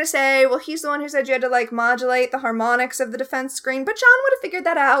know you're going to say, well, he's the one who said you had to, modulate the harmonics of the defense screen, but John would have figured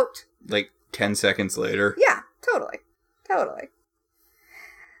that out. 10 seconds later. Yeah, totally.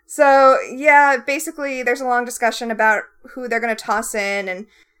 So, yeah, basically there's a long discussion about who they're going to toss in, and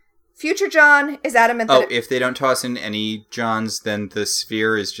Future John is adamant that... if they don't toss in any Johns, then the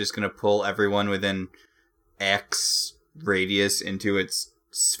sphere is just going to pull everyone within X radius into its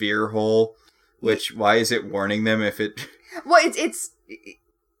sphere hole, which, why is it warning them if it... Well, it's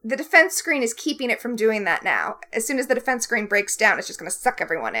the defense screen is keeping it from doing that now. As soon as the defense screen breaks down, it's just going to suck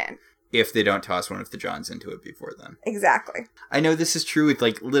everyone in. If they don't toss one of the Johns into it before then. Exactly. I know this is true with,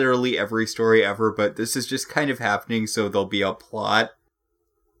 literally every story ever, but this is just kind of happening so there'll be a plot.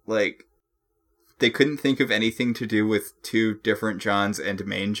 They couldn't think of anything to do with two different Johns and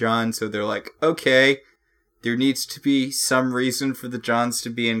main John, so they're like, okay, there needs to be some reason for the Johns to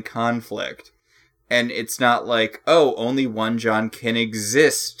be in conflict. And it's not like, oh, only one John can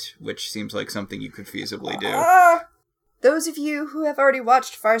exist, which seems like something you could feasibly do. Those of you who have already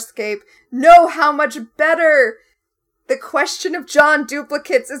watched Farscape know how much better the question of John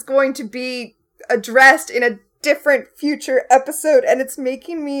duplicates is going to be addressed in a different future episode, and it's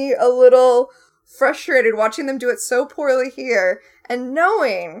making me a little frustrated watching them do it so poorly here, and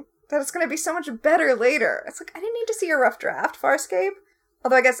knowing that it's going to be so much better later. It's like, I didn't need to see a rough draft, Farscape.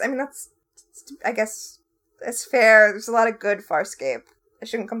 Although I guess it's fair. There's a lot of good Farscape. I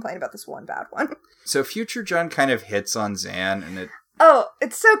shouldn't complain about this one bad one. So Future John kind of hits on Zan, and it... Oh,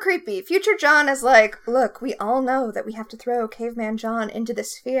 it's so creepy. Future John is like, look, we all know that we have to throw Caveman John into the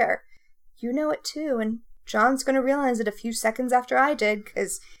sphere. You know it too, and John's gonna realize it a few seconds after I did,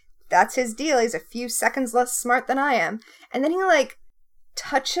 because that's his deal. He's a few seconds less smart than I am. And then he,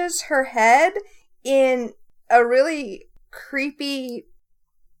 touches her head in a really creepy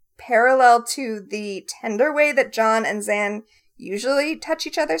parallel to the tender way that John and Zan usually touch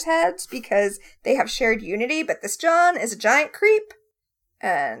each other's heads, because they have shared unity, but this John is a giant creep,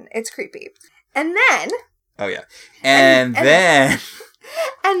 and it's creepy. And then... Oh, yeah. And then...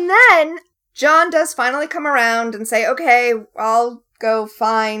 And then John does finally come around and say, okay, I'll go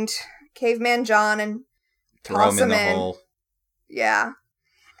find Caveman John and toss him in the hole. Yeah.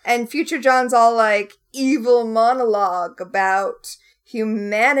 And Future John's all evil monologue about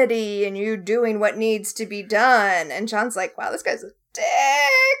humanity and you doing what needs to be done. And John's like, wow, this guy's a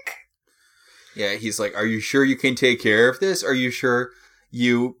dick. Yeah, he's like, are you sure you can take care of this? Are you sure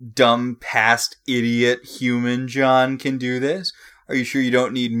you dumb past idiot human John can do this? Are you sure you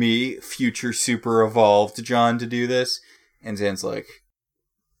don't need me, future super evolved John, to do this? And Zan's like,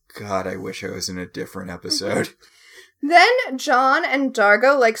 God, I wish I was in a different episode. Then John and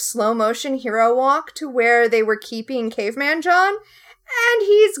Dargo slow motion hero walk to where they were keeping Caveman John, and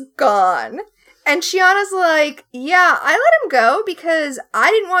he's gone. And Chiana's like, yeah, I let him go because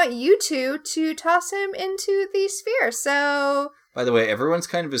I didn't want you two to toss him into the sphere, so... By the way, everyone's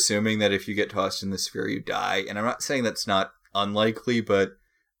kind of assuming that if you get tossed in the sphere, you die. And I'm not saying that's not unlikely, but,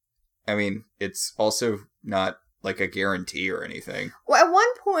 I mean, it's also not a guarantee or anything. Well, at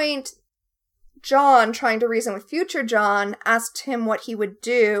one point, John, trying to reason with Future John, asked him what he would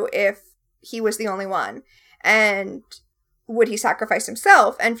do if he was the only one. And would he sacrifice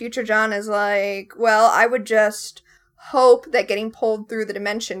himself? And Future John is like, well, I would just hope that getting pulled through the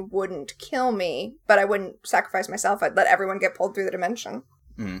dimension wouldn't kill me, but I wouldn't sacrifice myself. I'd let everyone get pulled through the dimension.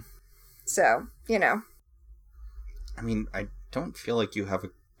 So, I mean, I don't feel like you have a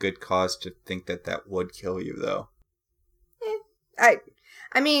good cause to think that that would kill you, though.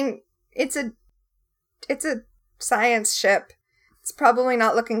 I mean, it's a science ship. It's probably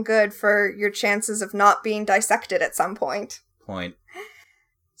not looking good for your chances of not being dissected at some point.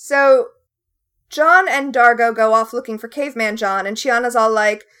 So, John and Dargo go off looking for Caveman John, and Chiana's all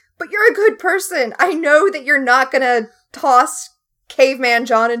like, but you're a good person. I know that you're not gonna toss Caveman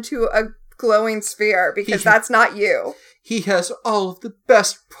John into a glowing sphere, because that's not you. He has all of the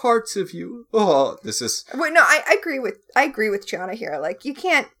best parts of you. Oh, this is... Wait, no, I agree with Chiana here. You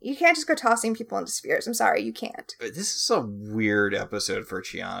can't just go tossing people into spheres. I'm sorry, you can't. This is a weird episode for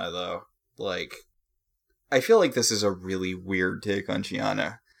Chiana, though. I feel like this is a really weird take on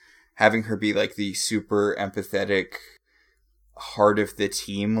Chiana. having her be like the super empathetic heart of the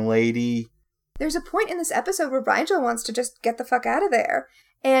team lady. There's a point in this episode where Rigel wants to just get the fuck out of there.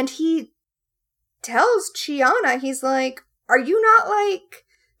 And he tells Chiana, he's like, are you not like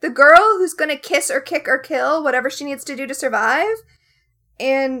the girl who's gonna kiss or kick or kill whatever she needs to do to survive?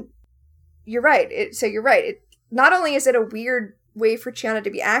 And you're right. So you're right. Not only is it a weird way for Chiana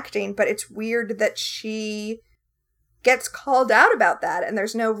to be acting, but it's weird that she gets called out about that and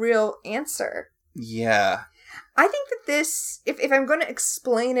there's no real answer. Yeah. I think that this, if I'm going to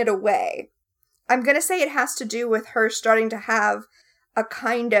explain it away, I'm going to say it has to do with her starting to have a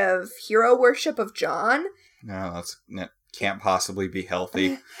kind of hero worship of John. No, that can't possibly be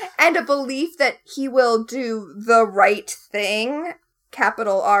healthy. And a belief that he will do the right thing,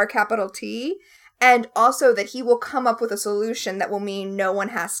 capital R, capital T, and also that he will come up with a solution that will mean no one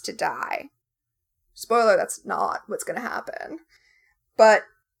has to die. Spoiler, that's not what's going to happen. But,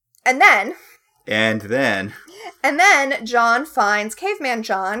 and then John finds Caveman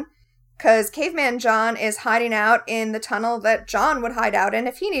John, because Caveman John is hiding out in the tunnel that John would hide out in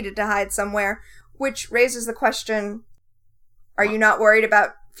if he needed to hide somewhere, which raises the question, are you not worried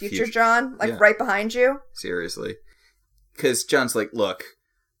about future John, right behind you? Seriously. Because John's like, look,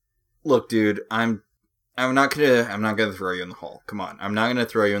 dude, I'm not gonna throw you in the hole. Come on, I'm not gonna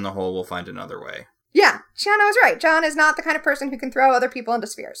throw you in the hole. We'll find another way. Yeah, Chiana was right. John is not the kind of person who can throw other people into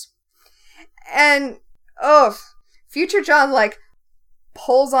spheres. And, future John,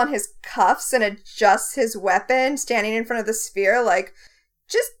 pulls on his cuffs and adjusts his weapon, standing in front of the sphere,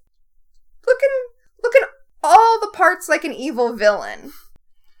 just looking all the parts like an evil villain.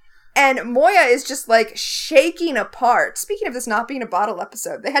 And Moya is just, shaking apart. Speaking of this not being a bottle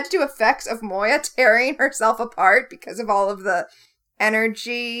episode, they had to do effects of Moya tearing herself apart because of all of the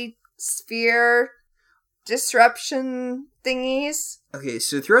energy sphere disruption thingies. Okay,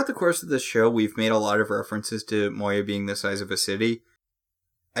 so throughout the course of the show, we've made a lot of references to Moya being the size of a city.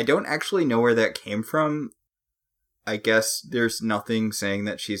 I don't actually know where that came from. I guess there's nothing saying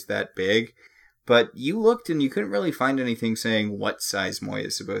that she's that big. But you looked and you couldn't really find anything saying what size Moya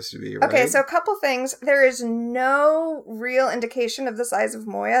is supposed to be, right? Okay, so a couple things. There is no real indication of the size of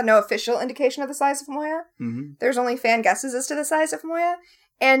Moya, no official indication of the size of Moya. Mm-hmm. There's only fan guesses as to the size of Moya.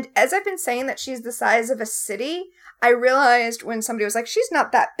 And as I've been saying that she's the size of a city, I realized when somebody was like, she's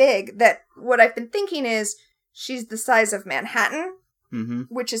not that big, that what I've been thinking is she's the size of Manhattan, mm-hmm.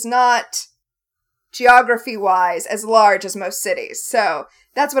 which is not geography-wise as large as most cities. So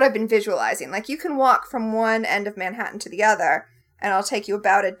that's what I've been visualizing. You can walk from one end of Manhattan to the other, and it'll take you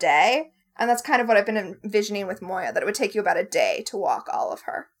about a day. And that's kind of what I've been envisioning with Moya, that it would take you about a day to walk all of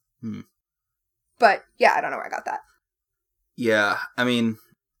her. But, yeah, I don't know where I got that. Yeah, I mean,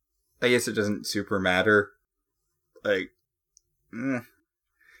 I guess it doesn't super matter.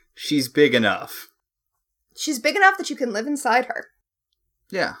 She's big enough. She's big enough that you can live inside her.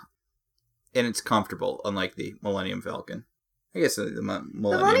 Yeah. And it's comfortable, unlike the Millennium Falcon. I guess the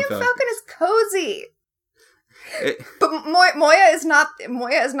Millennium Falcon is cozy. But Moya is not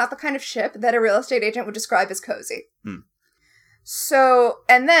the kind of ship that a real estate agent would describe as cozy. So,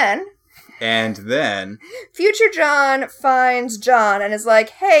 and then future John finds John and is like,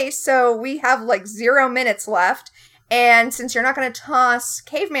 hey, so we have 0 minutes left, and since you're not going to toss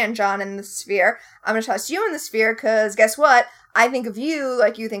Caveman John in the sphere, I'm going to toss you in the sphere, because guess what? I think of you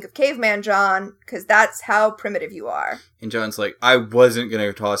like you think of Caveman John, because that's how primitive you are. And John's like, I wasn't going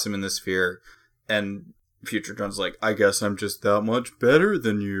to toss him in the sphere. And future John's like, I guess I'm just that much better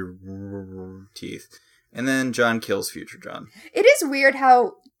than your teeth. And then John kills future John. It is weird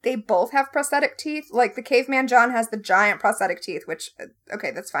how they both have prosthetic teeth. The Caveman John has the giant prosthetic teeth, which,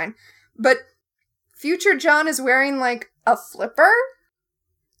 okay, that's fine. But future John is wearing, a flipper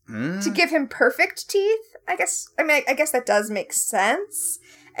to give him perfect teeth. I guess that does make sense,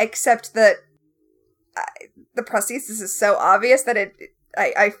 except that the prosthesis is so obvious that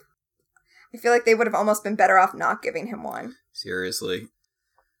I feel like they would have almost been better off not giving him one. Seriously.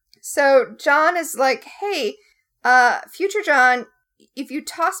 So John is like, hey, future John, if you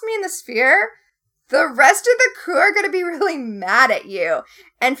toss me in the sphere, the rest of the crew are going to be really mad at you.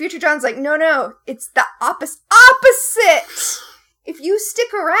 And future John's like, no, it's the opposite. If you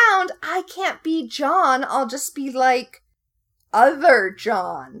stick around, I can't be John. I'll just be other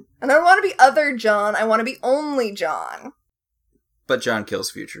John. And I don't want to be other John. I want to be only John. But John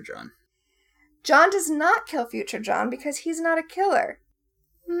kills future John. John does not kill future John because he's not a killer.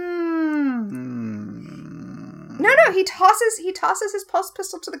 No, he tosses his pulse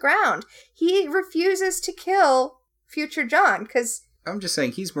pistol to the ground. He refuses to kill future John because I'm just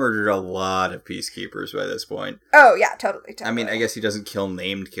saying he's murdered a lot of peacekeepers by this point. Oh, yeah, totally. I mean, I guess he doesn't kill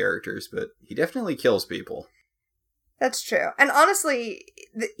named characters, but he definitely kills people. That's true. And honestly,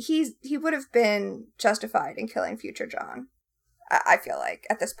 he would have been justified in killing Future John, I feel like,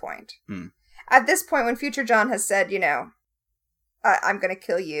 at this point. At this point, when Future John has said, you know, I'm going to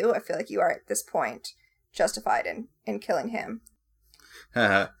kill you, I feel like you are, at this point, justified in killing him.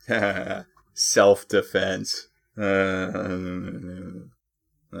 Self-defense.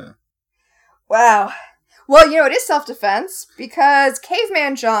 Wow. Well, you know, it is self-defense, because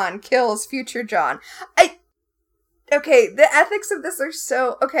Caveman John kills Future John. Okay, the ethics of this are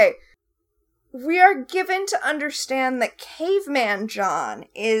so... Okay, we are given to understand that Caveman John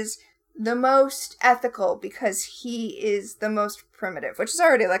is the most ethical because he is the most primitive, which is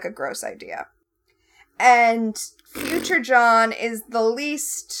already like a gross idea. And Future John is the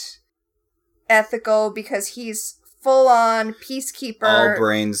least ethical because he's full-on peacekeeper. All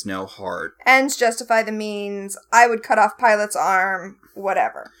brains, no heart. Ends justify the means. I would cut off Pilot's arm.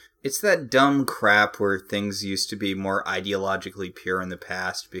 Whatever. It's that dumb crap where things used to be more ideologically pure in the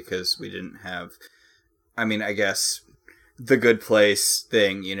past because we didn't have... I mean, I guess the good place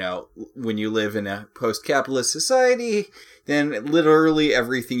thing, you know, when you live in a post-capitalist society, then literally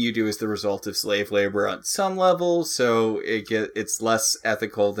everything you do is the result of slave labor on some level, so it's less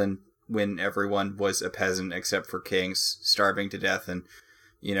ethical than when everyone was a peasant except for kings starving to death and,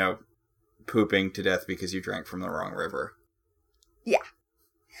 you know, pooping to death because you drank from the wrong river. Yeah.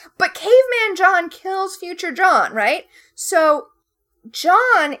 But Caveman John kills Future John, right? So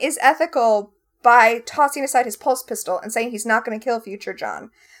John is ethical by tossing aside his pulse pistol and saying he's not going to kill Future John.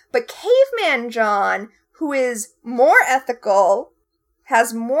 But Caveman John, who is more ethical,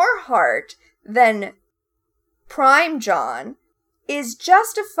 has more heart than Prime John, is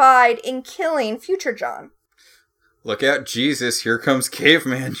justified in killing Future John. Look out, Jesus, here comes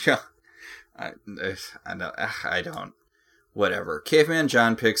Caveman John. I don't. Whatever. Caveman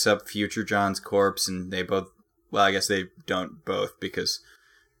John picks up Future John's corpse and they both... Well, I guess they don't both because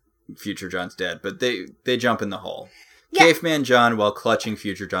Future John's dead, but they jump in the hole. Yeah. Caveman John, while clutching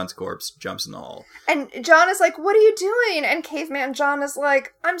Future John's corpse, jumps in the hole. And John is like, what are you doing? And Caveman John is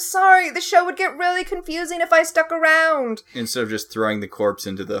like, I'm sorry, the show would get really confusing if I stuck around. Instead of just throwing the corpse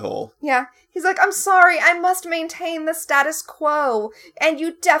into the hole. Yeah. He's like, I'm sorry, I must maintain the status quo. And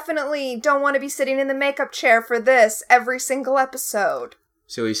you definitely don't want to be sitting in the makeup chair for this every single episode.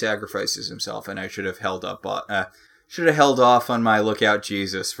 So he sacrifices himself, and I should have held off on my Look Out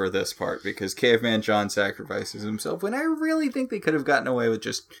Jesus for this part, because Caveman John sacrifices himself, when I really think they could have gotten away with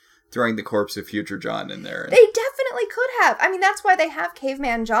just throwing the corpse of Future John in there. They definitely could have. I mean, that's why they have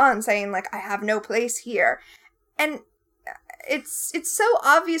Caveman John saying, like, I have no place here. And it's so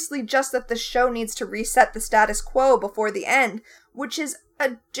obviously just that the show needs to reset the status quo before the end, which is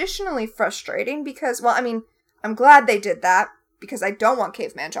additionally frustrating because, well, I mean, I'm glad they did that, because I don't want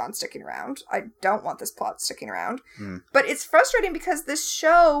Caveman John sticking around. I don't want this plot sticking around. But it's frustrating because this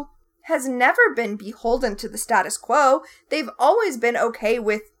show has never been beholden to the status quo. They've always been okay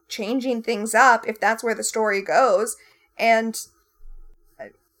with changing things up if that's where the story goes. And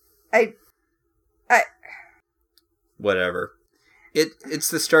I whatever. It's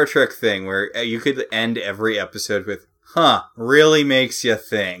the Star Trek thing where you could end every episode with, really makes you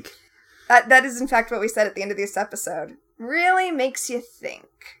think. That is in fact what we said at the end of this episode. Really makes you think.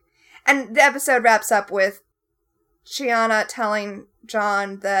 And the episode wraps up with Chiana telling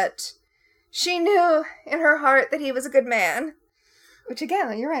John that she knew in her heart that he was a good man. Which,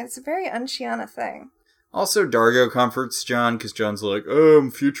 again, you're right, it's a very un-Chiana thing. Also, Dargo comforts John, because John's like,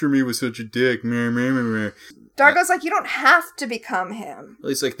 future me was such a dick. Dargo's like, you don't have to become him. Well,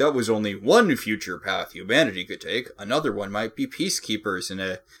 he's like, that was only one future path humanity could take. Another one might be peacekeepers in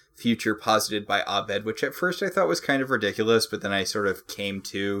a future posited by Abed, which at first I thought was kind of ridiculous, but then I sort of came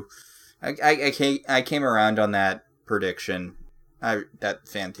to... I came around on that prediction, that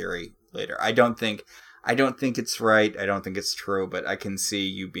fan theory later. I don't think it's right, I don't think it's true, but I can see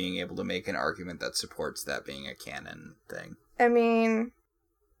you being able to make an argument that supports that being a canon thing. I mean...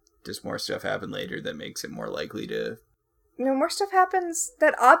 Does more stuff happen later that makes it more likely to... No, more stuff happens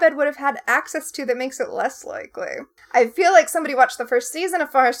that Abed would have had access to that makes it less likely. I feel like somebody watched the first season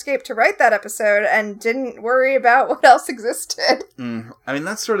of Farscape to write that episode and didn't worry about what else existed. I mean,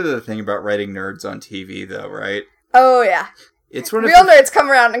 that's sort of the thing about writing nerds on TV, though, right? Oh, yeah. It's one of real nerds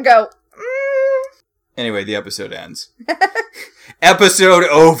come around and go, Anyway, the episode ends. Episode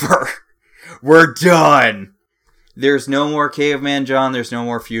over! We're done! There's no more Caveman John, there's no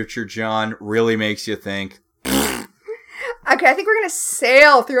more Future John. Really makes you think. Okay, I think we're going to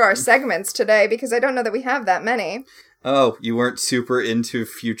sail through our segments today because I don't know that we have that many. Oh, you weren't super into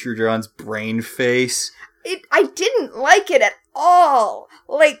Future John's brain face? I didn't like it at all.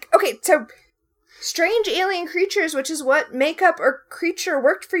 Like, okay, so strange alien creatures, which is what makeup or creature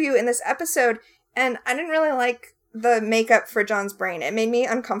worked for you in this episode, and I didn't really like the makeup for John's brain. It made me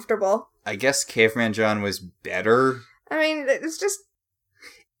uncomfortable. I guess Caveman John was better. I mean, it's just...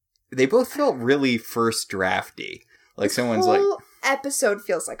 They both felt really first drafty. Like this someone's whole like... episode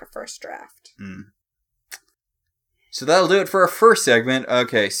feels like a first draft. So that'll do it for our first segment.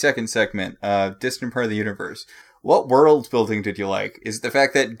 Okay, second segment. Distant part of the universe. What world building did you like? Is it the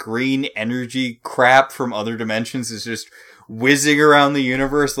fact that green energy crap from other dimensions is just whizzing around the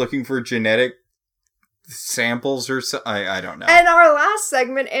universe looking for genetic samples or so? I don't know. And our last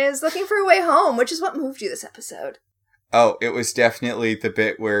segment is looking for a way home, which is what moved you this episode. Oh, it was definitely the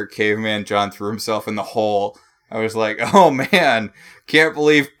bit where Caveman John threw himself in the hole. I was like, oh man, can't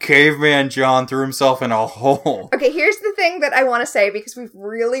believe Caveman John threw himself in a hole. Okay, here's the thing that I want to say because we've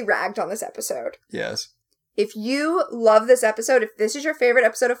really ragged on this episode. Yes. If you love this episode, if this is your favorite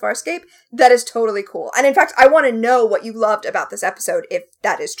episode of Farscape, that is totally cool. And in fact, I want to know what you loved about this episode if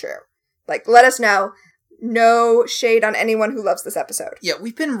that is true. Like, let us know. No shade on anyone who loves this episode. Yeah,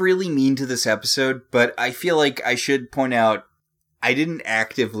 we've been really mean to this episode, but I feel like I should point out I didn't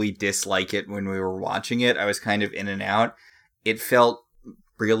actively dislike it when we were watching it. I was kind of in and out. It felt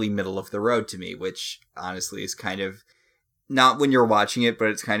really middle of the road to me, which honestly is kind of not when you're watching it, but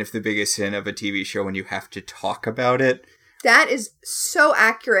it's kind of the biggest sin of a TV show when you have to talk about it. That is so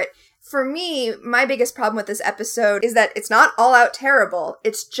accurate. For me, my biggest problem with this episode is that it's not all out terrible.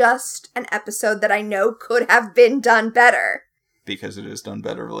 It's just an episode that I know could have been done better. Because it is done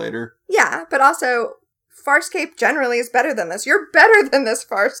better later. Yeah, but also, Farscape generally is better than this. You're better than this,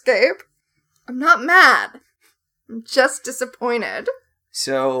 Farscape. I'm not mad. I'm just disappointed.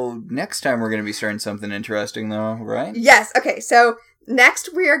 So, next time we're going to be starting something interesting, though, right? Yes, okay, so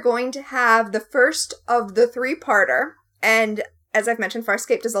next we are going to have the first of the three-parter, and as I've mentioned,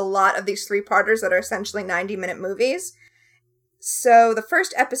 Farscape does a lot of these three-parters that are essentially 90-minute movies. So the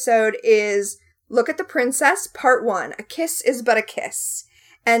first episode is Look at the Princess, Part 1, A Kiss is But a Kiss.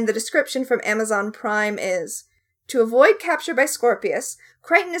 And the description from Amazon Prime is, to avoid capture by Scorpius,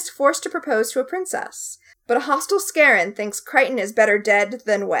 Crichton is forced to propose to a princess. But a hostile Scarran thinks Crichton is better dead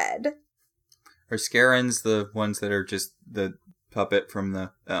than wed. Are Scarrans the ones that are just the puppet from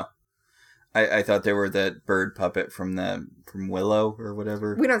the... Oh. I thought they were that bird puppet from Willow or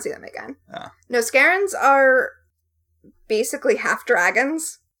whatever. We don't see them again. Oh. No, Scarrans are basically half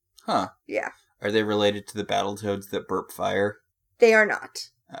dragons. Huh. Yeah. Are they related to the Battletoads that burp fire? They are not.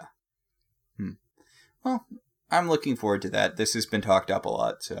 Well, I'm looking forward to that. This has been talked up a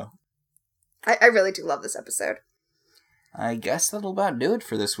lot, so... I really do love this episode. I guess that'll about do it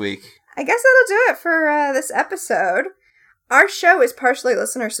for this week. I guess that'll do it for this episode. Our show is partially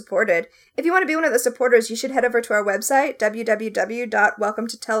listener-supported. If you want to be one of the supporters, you should head over to our website,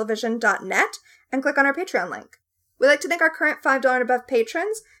 www.welcometotelevision.net, and click on our Patreon link. We'd like to thank our current $5 and above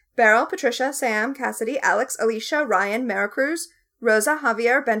patrons, Beryl, Patricia, Sam, Cassidy, Alex, Alicia, Ryan, Maricruz, Rosa,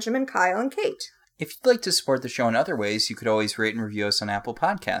 Javier, Benjamin, Kyle, and Kate. If you'd like to support the show in other ways, you could always rate and review us on Apple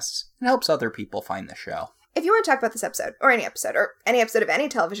Podcasts. It helps other people find the show. If you want to talk about this episode, or any episode of any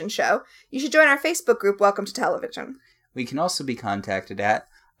television show, you should join our Facebook group, Welcome to Television. We can also be contacted at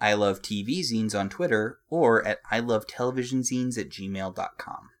I Love TV Zines on Twitter or at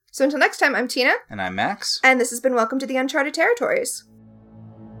ilovetelevisionzines@gmail.com. So until next time, I'm Tina. And I'm Max. And this has been Welcome to the Uncharted Territories.